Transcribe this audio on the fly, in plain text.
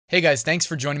Hey guys, thanks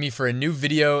for joining me for a new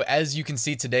video. As you can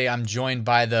see today, I'm joined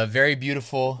by the very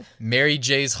beautiful Mary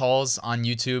J's Halls on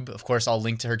YouTube. Of course, I'll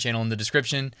link to her channel in the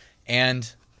description.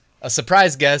 And a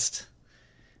surprise guest,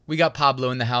 we got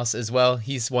Pablo in the house as well.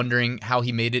 He's wondering how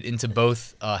he made it into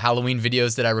both Halloween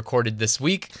videos that I recorded this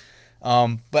week.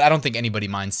 But I don't think anybody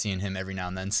minds seeing him every now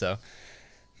and then, so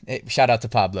hey, shout out to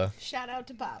Pablo. Shout out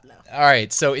to Pablo. All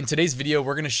right, so in today's video,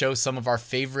 we're going to show some of our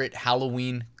favorite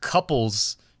Halloween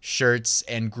couples shirts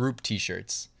and group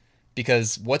t-shirts,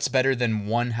 because what's better than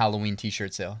one Halloween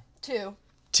t-shirt sale?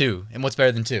 Two. And what's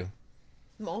better than two?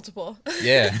 Multiple.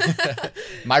 Yeah.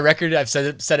 My record, I've said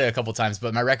it a couple times,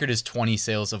 but my record is 20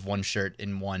 sales of one shirt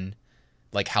in one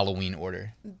like Halloween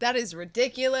order. That is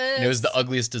ridiculous. And it was the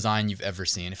ugliest design you've ever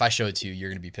seen. If I show it to you, you're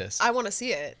gonna be pissed. I want to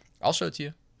see it. I'll show it to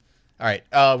you. All right,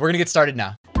 we're gonna get started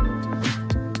now.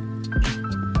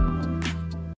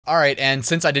 All right, and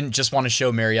since I didn't just want to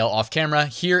show Marielle off camera,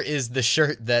 here is the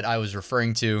shirt that I was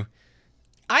referring to.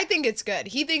 I think it's good.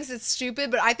 He thinks it's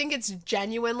stupid, but I think it's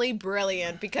genuinely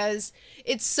brilliant because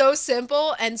it's so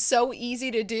simple and so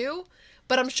easy to do,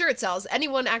 but I'm sure it sells.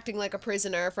 Anyone acting like a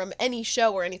prisoner from any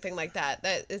show or anything like that,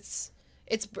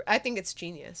 I think it's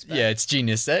genius. But. Yeah, it's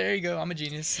genius. There you go. I'm a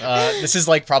genius. This is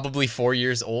like probably 4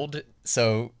 years old,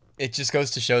 so it just goes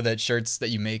to show that shirts that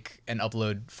you make and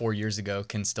upload 4 years ago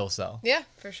can still sell. Yeah,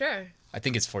 for sure. I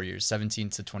think it's 4 years, 17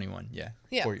 to 21. Yeah,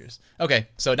 4 years. Okay,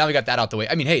 so now we got that out the way.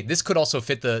 I mean, hey, this could also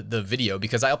fit the video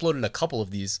because I uploaded a couple of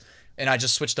these and I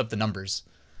just switched up the numbers.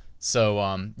 So,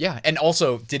 yeah. And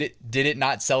also, did it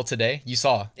not sell today? You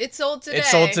saw. It sold today. It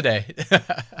sold today,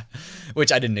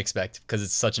 which I didn't expect because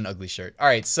it's such an ugly shirt. All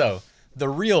right, so the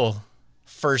real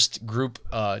first group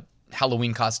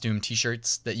Halloween costume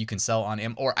t-shirts that you can sell on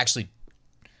Amazon, or actually,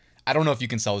 I don't know if you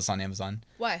can sell this on Amazon.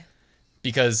 Why?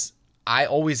 Because I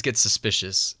always get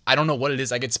suspicious. I don't know what it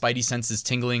is. I get spidey senses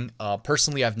tingling.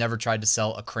 Personally, I've never tried to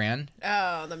sell a crayon.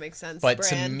 Oh, that makes sense. But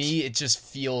to me, it just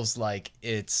feels like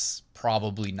it's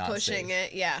probably not pushing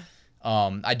safe. it, yeah.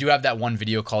 I do have that one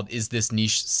video called "Is This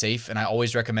Niche Safe?" and I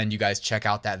always recommend you guys check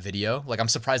out that video. Like, I'm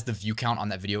surprised the view count on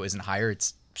that video isn't higher.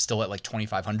 It's still at like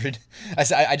 2,500.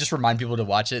 I just remind people to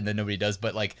watch it and then nobody does,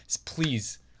 but like,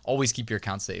 please always keep your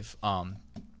account safe.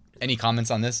 Any comments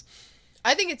on this?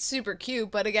 I think it's super cute,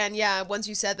 but again, yeah, once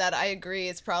you said that, I agree.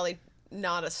 It's probably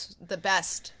not the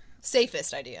best,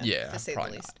 safest idea. Yeah, to say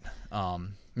probably the least. not.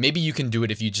 Maybe you can do it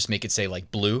if you just make it say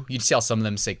like blue. You see how some of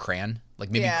them say crayon?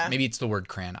 Like maybe it's the word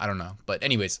crayon. I don't know. But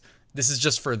anyways, this is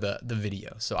just for the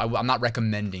video. So I'm not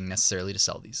recommending necessarily to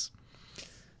sell these.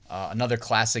 Another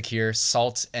classic here,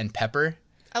 salt and pepper.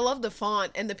 I love the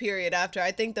font and the period after.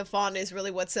 I think the font is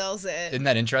really what sells it. Isn't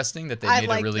that interesting that they made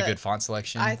a really good font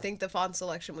selection? I think the font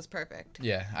selection was perfect.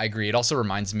 Yeah, I agree. It also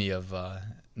reminds me of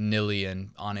Nilly and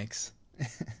Onyx.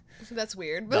 That's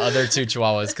weird. The other two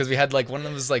chihuahuas, because we had like one of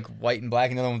them was like white and black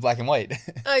and the other one was black and white.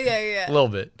 Oh, yeah. A little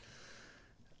bit.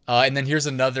 And then here's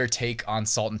another take on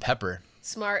salt and pepper.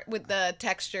 Smart with the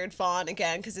textured font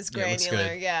again, because it's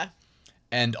granular. Yeah.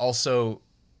 And also,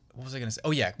 what was I gonna say?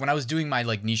 Oh yeah, when I was doing my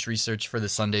like niche research for the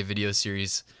Sunday video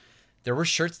series, there were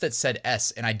shirts that said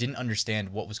S, and I didn't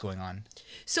understand what was going on.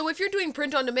 So if you're doing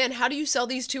print on demand, how do you sell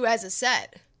these two as a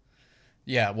set?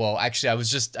 Yeah, well, actually,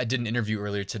 I did an interview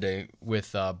earlier today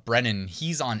with Brennan.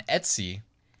 He's on Etsy,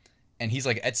 and he's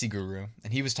like an Etsy guru,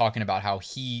 and he was talking about how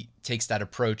he takes that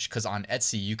approach because on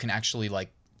Etsy you can actually like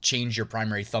change your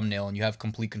primary thumbnail and you have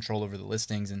complete control over the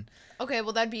listings. And okay,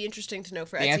 well, that'd be interesting to know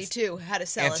for Etsy too, how to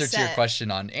sell a set. Answer to your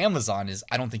question on Amazon is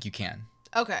I don't think you can.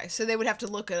 Okay, so they would have to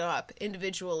look it up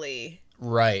individually.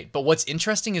 Right, but what's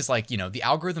interesting is like, the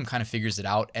algorithm kind of figures it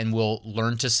out and will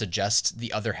learn to suggest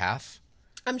the other half.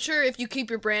 I'm sure if you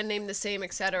keep your brand name the same,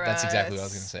 etc. That's exactly what I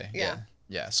was going to say.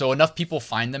 Yeah. So enough people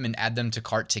find them and add them to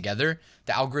cart together,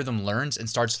 the algorithm learns and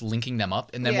starts linking them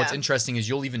up. And then what's interesting is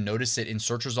you'll even notice it in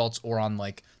search results or on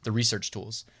like the research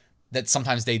tools that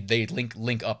sometimes they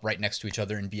link up right next to each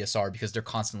other in BSR because they're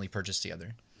constantly purchased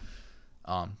together.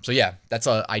 So yeah, that's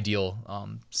a ideal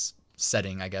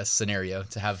setting, I guess, scenario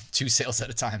to have two sales at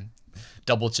a time.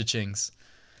 Double cha-chings.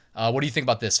 What do you think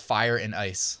about this? Fire and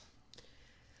ice.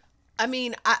 I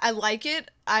mean, I like it.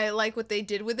 I like what they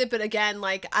did with it. But again,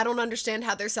 like, I don't understand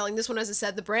how they're selling this one. As I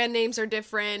said, the brand names are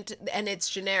different and it's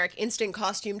generic. Instant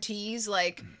costume tees,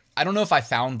 like... I don't know if I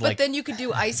found, like... But then you could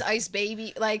do Ice Ice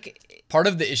Baby, like... Part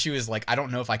of the issue is, like, I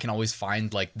don't know if I can always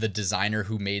find, like, the designer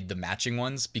who made the matching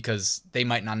ones because they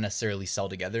might not necessarily sell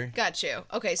together. Got you.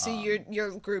 Okay, so you're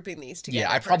grouping these together.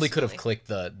 Yeah, I probably could have clicked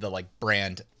the like,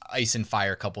 brand Ice and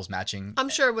Fire couples matching. I'm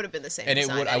sure it would have been the same. And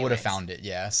I would have found it,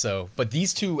 yeah. So, but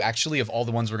these two, actually, of all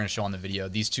the ones we're going to show on the video,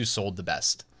 these two sold the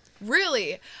best.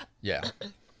 Really? Yeah.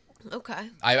 Okay.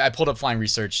 I pulled up Flying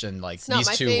Research, and like it's not these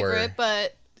my two favorite, were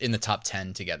but in the top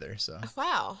 10 together. So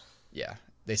wow. Yeah,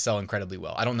 they sell incredibly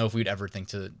well. I don't know if we'd ever think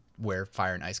to wear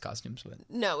Fire and Ice costumes, but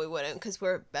no, we wouldn't, because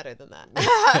we're better than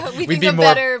that. We think be of more,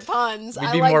 better puns.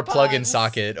 We'd be like more puns. plug and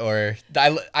socket, or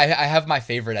I have my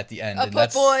favorite at the end. A and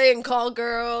put boy and call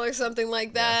girl or something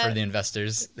like that. Yeah, for the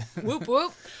investors. Whoop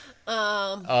whoop.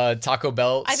 Taco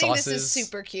Bell I think sauces. this is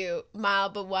super cute.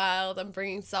 Mild but wild. I'm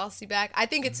bringing Saucy back. I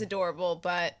think it's adorable,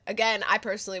 but again, I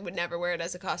personally would never wear it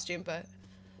as a costume, but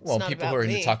well, people who are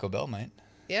into Taco Bell might.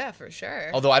 Yeah, for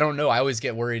sure. Although I don't know, I always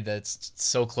get worried that it's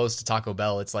so close to Taco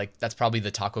Bell. It's like that's probably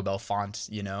the Taco Bell font,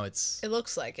 you know. It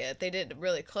looks like it. They did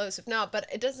really close. If not, but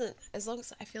it doesn't. As long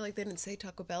as I feel like they didn't say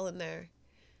Taco Bell in there.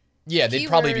 Yeah, they'd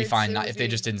probably be fine if they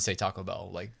just didn't say Taco Bell.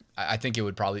 Like I think it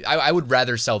would probably. I would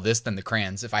rather sell this than the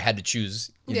crayons if I had to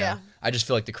choose. You know? I just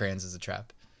feel like the crayons is a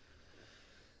trap.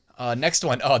 Next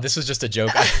one. Oh, this was just a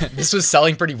joke. This was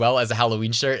selling pretty well as a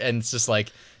Halloween shirt, and it's just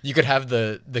like you could have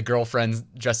the girlfriend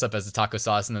dress up as a taco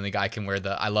sauce, and then the guy can wear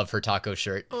the I love her taco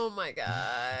shirt. Oh my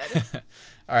god.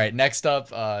 All right, next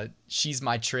up, she's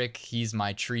my trick, he's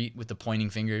my treat with the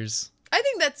pointing fingers. I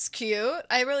think that's cute.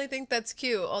 I really think that's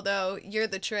cute. Although you're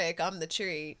the trick, I'm the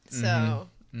treat. So.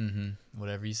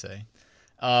 Whatever you say.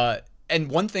 And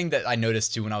one thing that I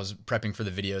noticed too when I was prepping for the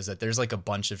video is that there's like a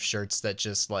bunch of shirts that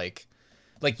just like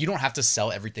you don't have to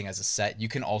sell everything as a set. You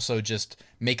can also just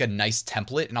make a nice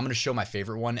template. And I'm going to show my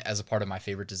favorite one as a part of my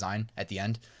favorite design at the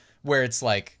end, where it's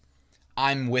like,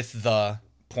 I'm with the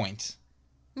point.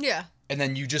 Yeah. And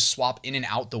then you just swap in and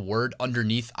out the word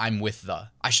underneath I'm with the.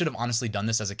 I should have honestly done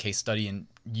this as a case study and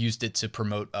used it to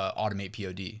promote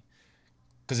AutomatePOD.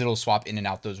 Because it'll swap in and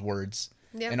out those words.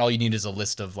 Yep. And all you need is a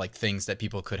list of like things that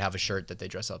people could have a shirt that they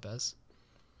dress up as.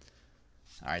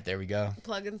 All right, there we go.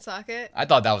 Plug and socket. I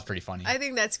thought that was pretty funny. I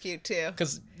think that's cute too.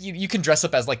 Because you can dress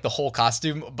up as like the whole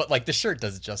costume, but like the shirt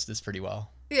does justice pretty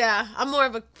well. Yeah, I'm more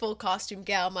of a full costume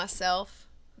gal myself.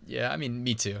 Yeah, I mean,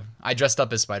 me too. I dressed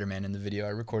up as Spider-Man in the video I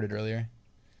recorded earlier.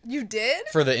 You did?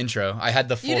 For the intro. I had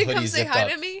the full hoodie zipped up. You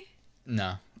didn't come say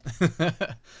hi to me?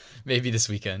 No. Maybe this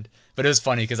weekend. But it was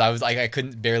funny because I was like, I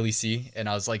couldn't barely see, and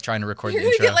I was like trying to record the intro.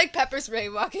 You're gonna get like pepper spray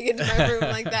walking into my room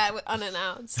like that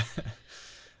unannounced.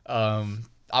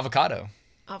 Avocado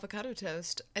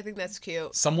toast. I think that's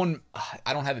cute. Someone,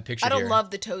 I don't have it pictured I don't here. love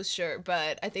the toast shirt,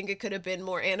 but I think it could have been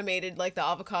more animated like the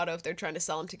avocado if they're trying to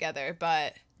sell them together.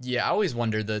 But yeah, I always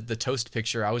wonder the toast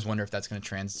picture. I always wonder if that's going to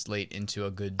translate into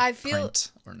a good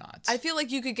print or not. I feel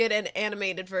like you could get an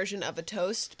animated version of a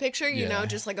toast picture, you know,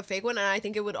 just like a fake one, and I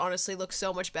think it would honestly look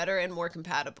so much better and more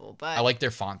compatible. But I like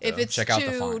their font though. If it's Check out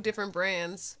the font. two different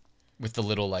brands with the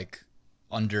little like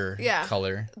under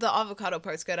color. The avocado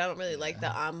part's good. I don't really like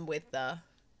the I'm with the.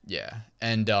 Yeah.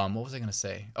 And what was I going to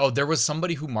say? Oh, there was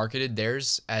somebody who marketed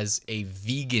theirs as a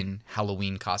vegan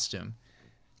Halloween costume.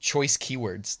 Choice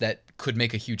keywords that could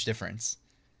make a huge difference.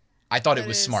 I thought it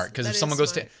was smart because if someone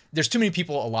goes to, there's too many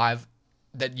people alive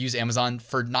that use Amazon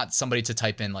for not somebody to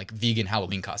type in like vegan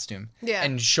Halloween costume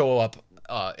and show up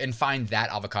and find that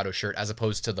avocado shirt as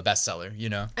opposed to the bestseller, you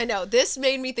know? I know. This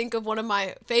made me think of one of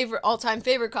my all-time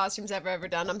favorite costumes I've ever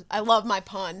done. I love my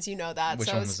puns, you know that. Which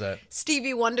one was that?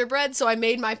 Stevie Wonder Bread. So I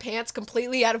made my pants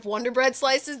completely out of Wonder Bread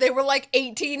slices. They were like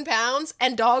 18 pounds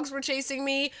and dogs were chasing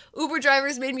me. Uber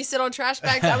drivers made me sit on trash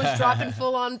bags. I was dropping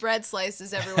full-on bread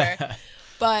slices everywhere.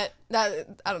 But I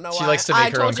don't know why. She likes to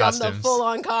make her own costumes. I'm the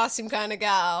full-on costume kind of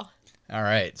gal. All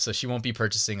right. So she won't be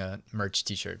purchasing a merch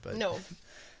t-shirt, but... No.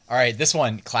 All right, this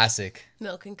one, classic.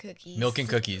 Milk and cookies. Milk and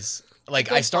cookies.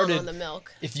 Like I started on the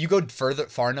milk. If you go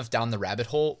far enough down the rabbit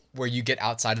hole where you get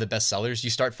outside of the bestsellers, you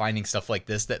start finding stuff like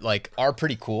this that like are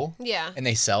pretty cool. Yeah. And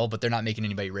they sell, but they're not making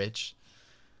anybody rich.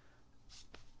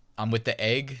 I'm with the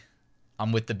egg.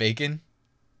 I'm with the bacon.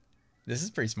 This is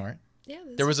pretty smart. Yeah.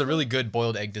 There was a really good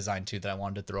boiled egg design too that I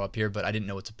wanted to throw up here, but I didn't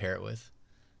know what to pair it with.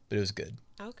 But it was good.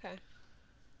 Okay.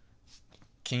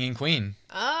 King and queen.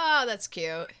 Oh, that's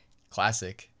cute.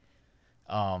 Classic.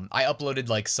 I uploaded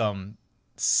like some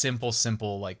simple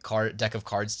like deck of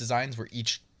cards designs where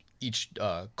each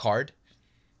card,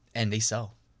 and they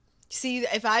sell. See,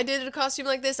 if I did a costume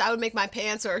like this, I would make my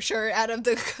pants or a shirt out of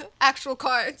the actual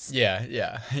cards.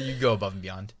 Yeah. You go above and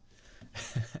beyond.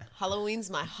 Halloween's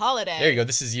my holiday. There you go.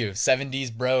 This is you.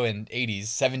 70s, bro, and 80s.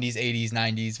 70s, 80s,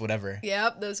 90s, whatever.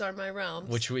 Yep, those are my realms.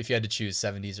 Which, if you had to choose,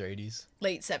 70s or 80s?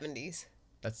 Late 70s.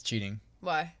 That's cheating.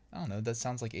 Why? I don't know. That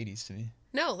sounds like 80s to me.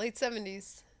 No, late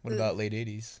 70s. What about late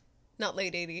 80s? Not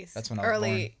late 80s. That's when I was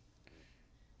born.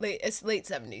 It's late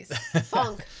 70s.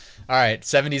 Funk. All right,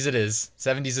 70s it is.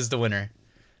 70s is the winner.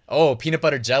 Oh, peanut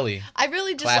butter jelly. I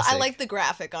really just Classic. I like the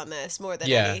graphic on this more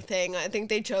than anything. I think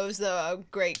they chose the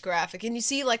great graphic. And you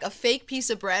see like a fake piece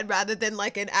of bread rather than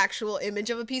like an actual image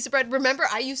of a piece of bread. Remember,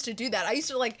 I used to do that. I used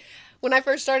to like when I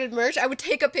first started merch, I would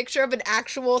take a picture of an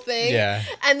actual thing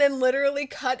and then literally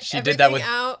cut everything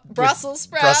out. Brussels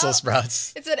sprouts. Brussels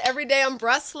sprouts. It said every day I'm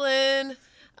Brussels.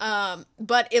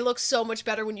 But it looks so much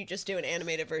better when you just do an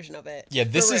animated version of it. Yeah,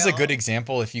 this is a good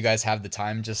example. If you guys have the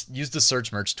time, just use the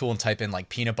search merch tool and type in like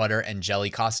peanut butter and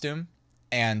jelly costume.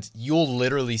 And you'll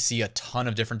literally see a ton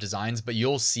of different designs, but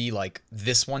you'll see like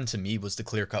this one to me was the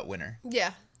clear cut winner. Yeah.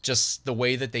 Just the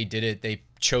way that they did it. They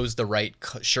chose the right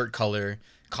shirt color,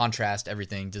 contrast,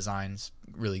 everything, designs,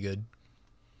 really good.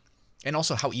 And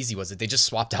also how easy was it? They just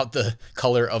swapped out the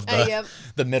color of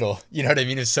the middle. You know what I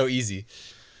mean? It's so easy.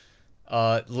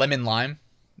 Lemon lime.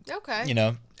 Okay. You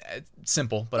know,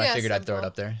 simple, but I figured I'd throw it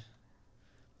up there.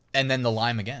 And then the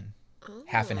lime again.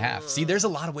 Half and half. See, there's a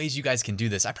lot of ways you guys can do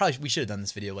this. We should have done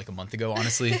this video like a month ago,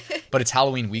 honestly. But it's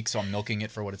Halloween week, so I'm milking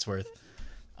it for what it's worth.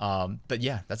 But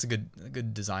yeah, that's a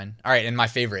good design. All right, and my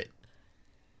favorite.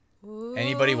 Ooh.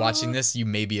 Anybody watching this, you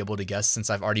may be able to guess since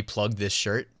I've already plugged this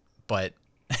shirt. But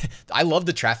I love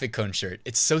the traffic cone shirt.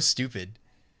 It's so stupid.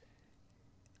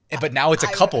 But now it's a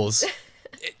couple's.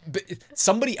 But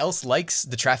somebody else likes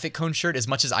the traffic cone shirt as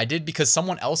much as I did because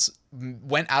someone else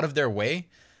went out of their way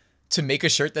to make a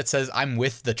shirt that says I'm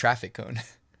with the traffic cone.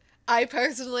 I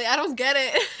don't get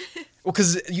it. Well,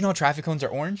 because you know traffic cones are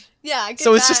orange? Yeah, I get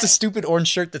So it's just a stupid orange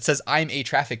shirt that says I'm a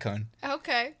traffic cone.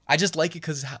 Okay. I just like it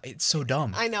because it's so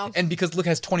dumb. I know. And because look, it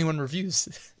has 21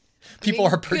 reviews. People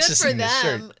are purchasing this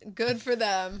shirt. Good for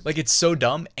them. Like it's so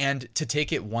dumb. And to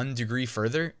take it 1 degree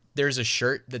further, there's a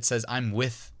shirt that says I'm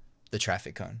with the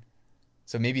traffic cone.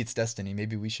 So maybe it's destiny.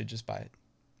 Maybe we should just buy it.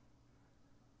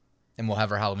 And we'll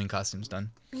have our Halloween costumes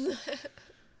done.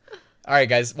 All right,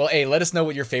 guys. Well, hey, let us know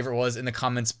what your favorite was in the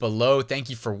comments below. Thank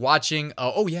you for watching.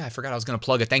 Oh, yeah, I forgot I was going to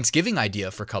plug a Thanksgiving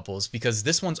idea for couples because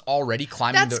this one's already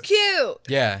climbing. That's cute.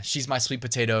 Yeah, she's my sweet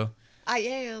potato. I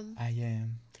am.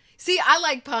 See, I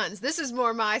like puns. This is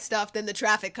more my stuff than the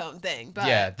traffic cone thing. But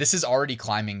yeah, this is already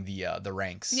climbing the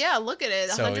ranks. Yeah, look at it.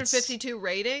 So 152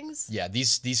 ratings. Yeah,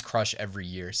 these crush every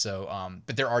year. So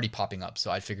but they're already popping up.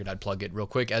 So I figured I'd plug it real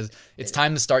quick as it's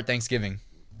time to start Thanksgiving.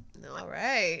 All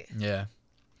right. Yeah.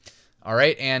 All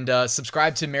right, and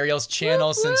subscribe to Marielle's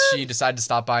channel since she decided to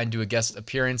stop by and do a guest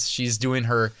appearance. She's doing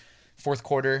her fourth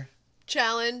quarter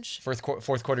challenge,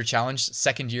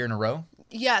 2nd year in a row.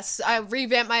 Yes, I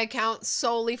revamped my account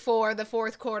solely for the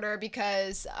 4th quarter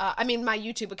because, my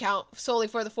YouTube account solely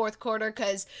for the 4th quarter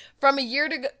because from a year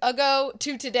ago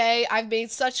to today, I've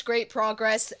made such great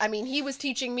progress. I mean, he was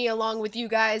teaching me along with you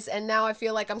guys, and now I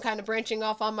feel like I'm kind of branching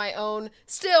off on my own,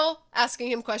 still asking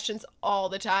him questions all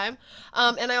the time.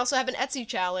 And I also have an Etsy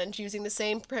challenge using the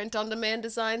same print-on-demand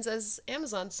designs as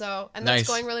Amazon, and that's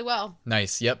going really well.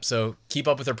 Nice, yep. So keep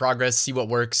up with her progress, see what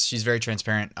works. She's very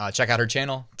transparent. Check out her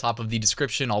channel, top of the description.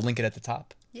 I'll link it at the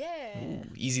top. Yeah. Ooh,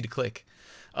 easy to click.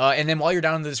 And then while you're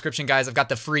down in the description, guys, I've got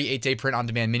the free 8-day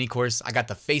print-on-demand mini course. I got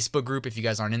the Facebook group. If you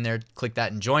guys aren't in there, click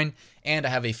that and join. And I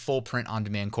have a full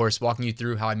print-on-demand course walking you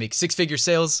through how I make 6-figure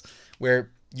sales, where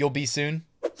you'll be soon.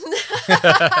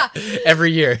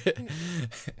 Every year.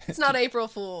 It's not April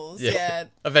Fool's yet.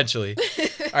 Eventually.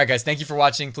 All right, guys, thank you for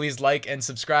watching. Please like and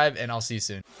subscribe, and I'll see you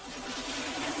soon.